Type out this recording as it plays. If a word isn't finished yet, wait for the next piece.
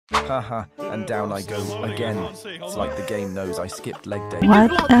Haha, and down I go again. It's like the game knows I skipped leg day.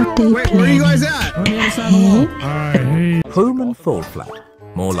 What are they Wait, where are you guys at? Home and fall flat.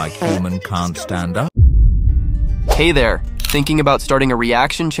 More like human can't stand up. Hey there! Thinking about starting a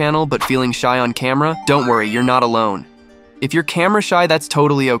reaction channel but feeling shy on camera? Don't worry, you're not alone. If you're camera shy, that's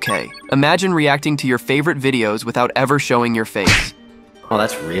totally okay. Imagine reacting to your favorite videos without ever showing your face. Oh,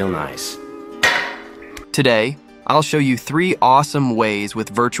 that's real nice. Today, I'll show you 3 awesome ways with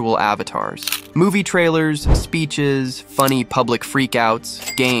virtual avatars. Movie trailers, speeches, funny public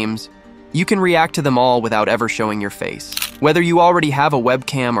freakouts, games. You can react to them all without ever showing your face. Whether you already have a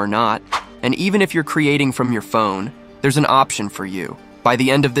webcam or not, and even if you're creating from your phone, there's an option for you. By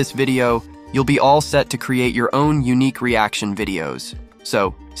the end of this video, you'll be all set to create your own unique reaction videos.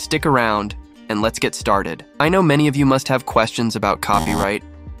 So, stick around, and let's get started. I know many of you must have questions about copyright.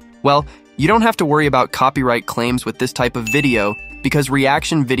 Well, you don't have to worry about copyright claims with this type of video because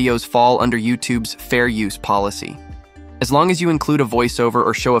reaction videos fall under YouTube's fair use policy. As long as you include a voiceover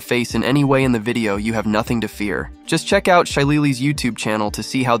or show a face in any way in the video, you have nothing to fear. Just check out Shailili's YouTube channel to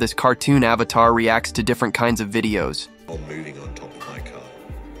see how this cartoon avatar reacts to different kinds of videos. I'm moving on top of my car.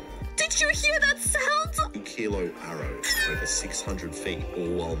 Did you hear that sound? 2-kilo arrow over 600 feet, all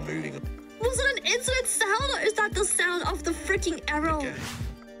while moving. Was it an internet sound or is that the sound of the freaking arrow? Okay.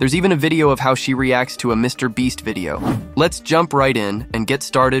 There's even a video of how she reacts to a Mr. Beast video. Let's jump right in and get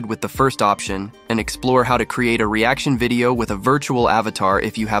started with the first option and explore how to create a reaction video with a virtual avatar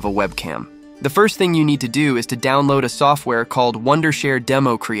if you have a webcam. The first thing you need to do is to download a software called Wondershare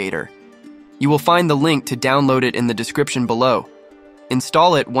DemoCreator. You will find the link to download it in the description below.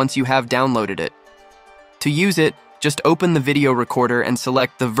 Install it once you have downloaded it. To use it, just open the video recorder and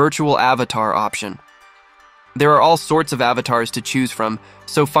select the virtual avatar option. There are all sorts of avatars to choose from,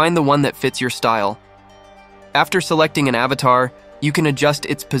 so find the one that fits your style. After selecting an avatar, you can adjust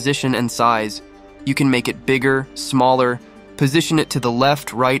its position and size. You can make it bigger, smaller, position it to the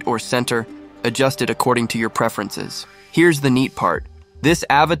left, right, or center, adjust it according to your preferences. Here's the neat part. This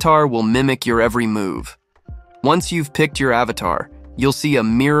avatar will mimic your every move. Once you've picked your avatar, you'll see a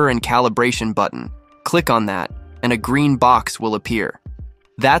mirror and calibration button. Click on that, and a green box will appear.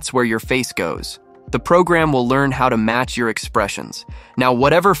 That's where your face goes. The program will learn how to match your expressions. Now,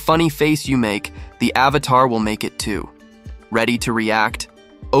 whatever funny face you make, the avatar will make it too. Ready to react?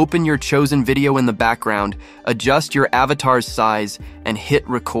 Open your chosen video in the background, adjust your avatar's size, and hit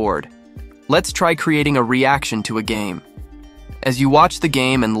record. Let's try creating a reaction to a game. As you watch the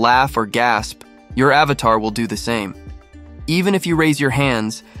game and laugh or gasp, your avatar will do the same. Even if you raise your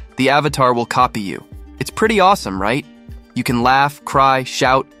hands, the avatar will copy you. It's pretty awesome, right? You can laugh, cry,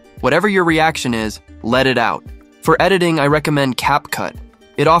 shout. Whatever your reaction is, let it out. For editing, I recommend CapCut.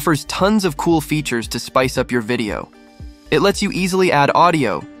 It offers tons of cool features to spice up your video. It lets you easily add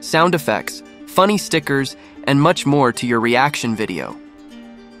audio, sound effects, funny stickers, and much more to your reaction video.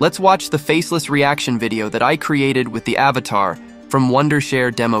 Let's watch the Faceless reaction video that I created with the avatar from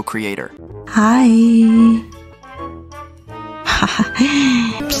Wondershare DemoCreator. Hi.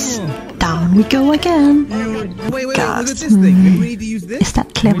 Psst, down we go again. Wait, look at this thing. Maybe we need to use this? Is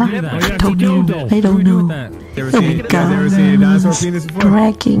that clever? I don't know. I don't know. Oh my god.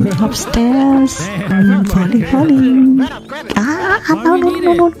 Dragging upstairs. Falling.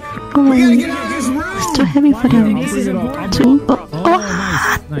 No. It's too heavy for them.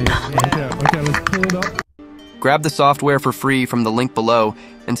 Grab the software for free from the link below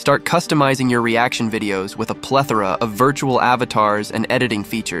and start customizing your reaction videos with a plethora of virtual avatars and editing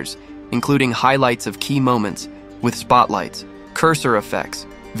features, including highlights of key moments with spotlights, cursor effects,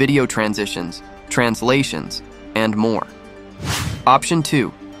 video transitions, translations, and more. Option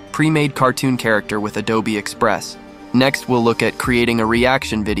 2, pre-made cartoon character with Adobe Express. Next, we'll look at creating a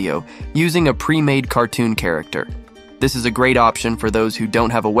reaction video using a pre-made cartoon character. This is a great option for those who don't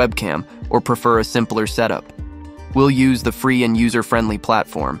have a webcam or prefer a simpler setup. We'll use the free and user-friendly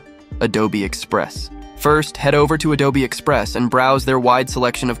platform, Adobe Express. First, head over to Adobe Express and browse their wide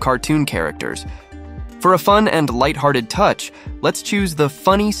selection of cartoon characters. For a fun and lighthearted touch, let's choose the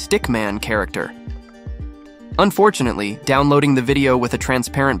funny Stickman character. Unfortunately, downloading the video with a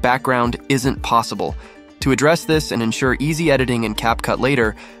transparent background isn't possible. To address this and ensure easy editing in CapCut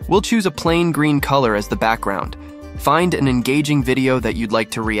later, we'll choose a plain green color as the background. Find an engaging video that you'd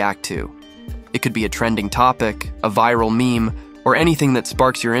like to react to. It could be a trending topic, a viral meme, or anything that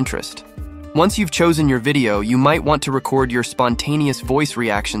sparks your interest. Once you've chosen your video, you might want to record your spontaneous voice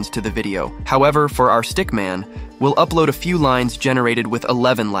reactions to the video. However, for our Stickman, we'll upload a few lines generated with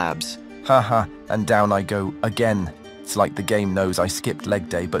Elevenlabs. Haha, and down I go again. It's like the game knows I skipped leg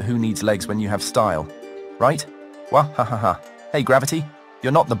day, but who needs legs when you have style? Right? Wah ha ha ha. Hey, Gravity?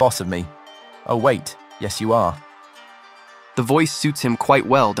 You're not the boss of me. Oh wait, yes you are. The voice suits him quite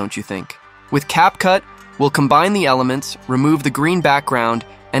well, don't you think? With CapCut, we'll combine the elements, remove the green background,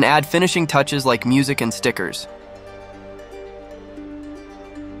 and add finishing touches like music and stickers.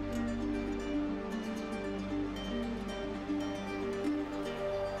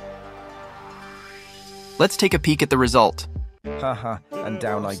 Let's take a peek at the result. Haha, and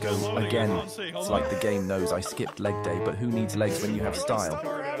down I go again. It's like the game knows I skipped leg day, but who needs legs when you have style?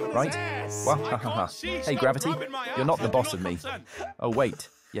 Right? Wah ha ha ha. Hey Gravity, you're not the boss of me. Oh wait,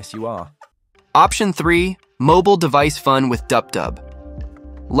 yes you are. Option 3, Mobile Device Fun with DupDub.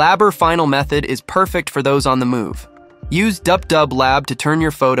 Lab or Final method is perfect for those on the move. Use DupDub Lab to turn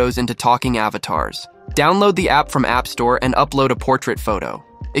your photos into talking avatars. Download the app from App Store and upload a portrait photo.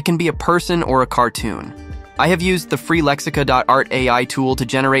 It can be a person or a cartoon. I have used the free lexica.art AI tool to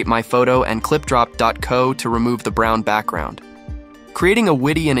generate my photo and Clipdrop.co to remove the brown background. Creating a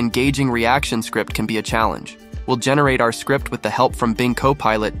witty and engaging reaction script can be a challenge. We'll generate our script with the help from Bing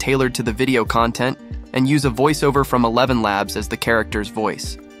Copilot tailored to the video content and use a voiceover from Elevenlabs as the character's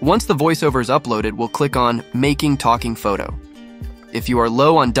voice. Once the voiceover is uploaded, we'll click on Making Talking Photo. If you are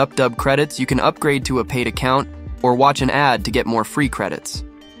low on DupDub credits, you can upgrade to a paid account or watch an ad to get more free credits.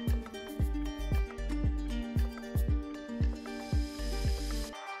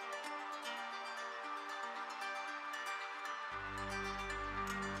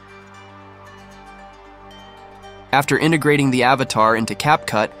 After integrating the avatar into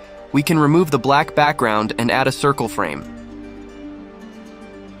CapCut, we can remove the black background and add a circle frame.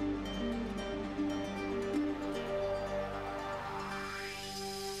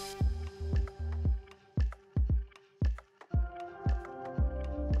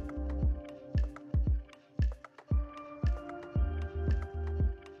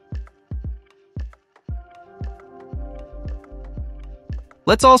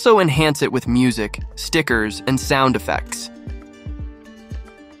 Let's also enhance it with music, stickers, and sound effects.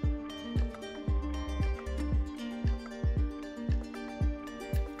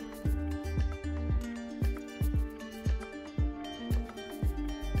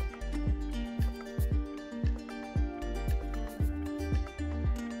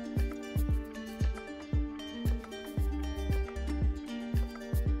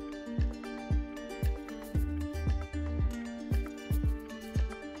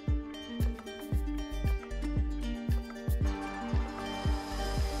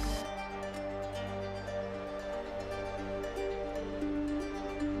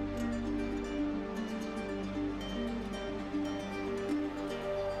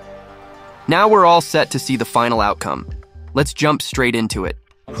 Now we're all set to see the final outcome. Let's jump straight into it.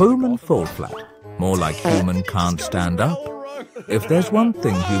 Human fall flat. More like human can't stand up. If there's one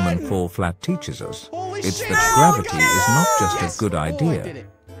thing human fall flat teaches us, it's that gravity is not just a good idea,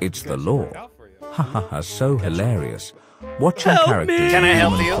 it's the law. Ha ha ha, so hilarious. Watching characters in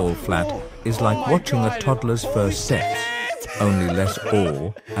human fall flat is like watching a toddler's first steps, only less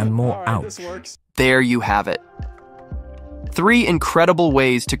awe and more ouch. There you have it. 3 incredible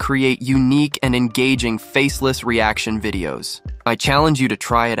ways to create unique and engaging faceless reaction videos. I challenge you to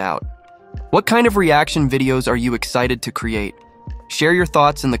try it out. What kind of reaction videos are you excited to create? Share your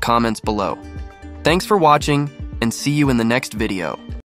thoughts in the comments below. Thanks for watching, and see you in the next video.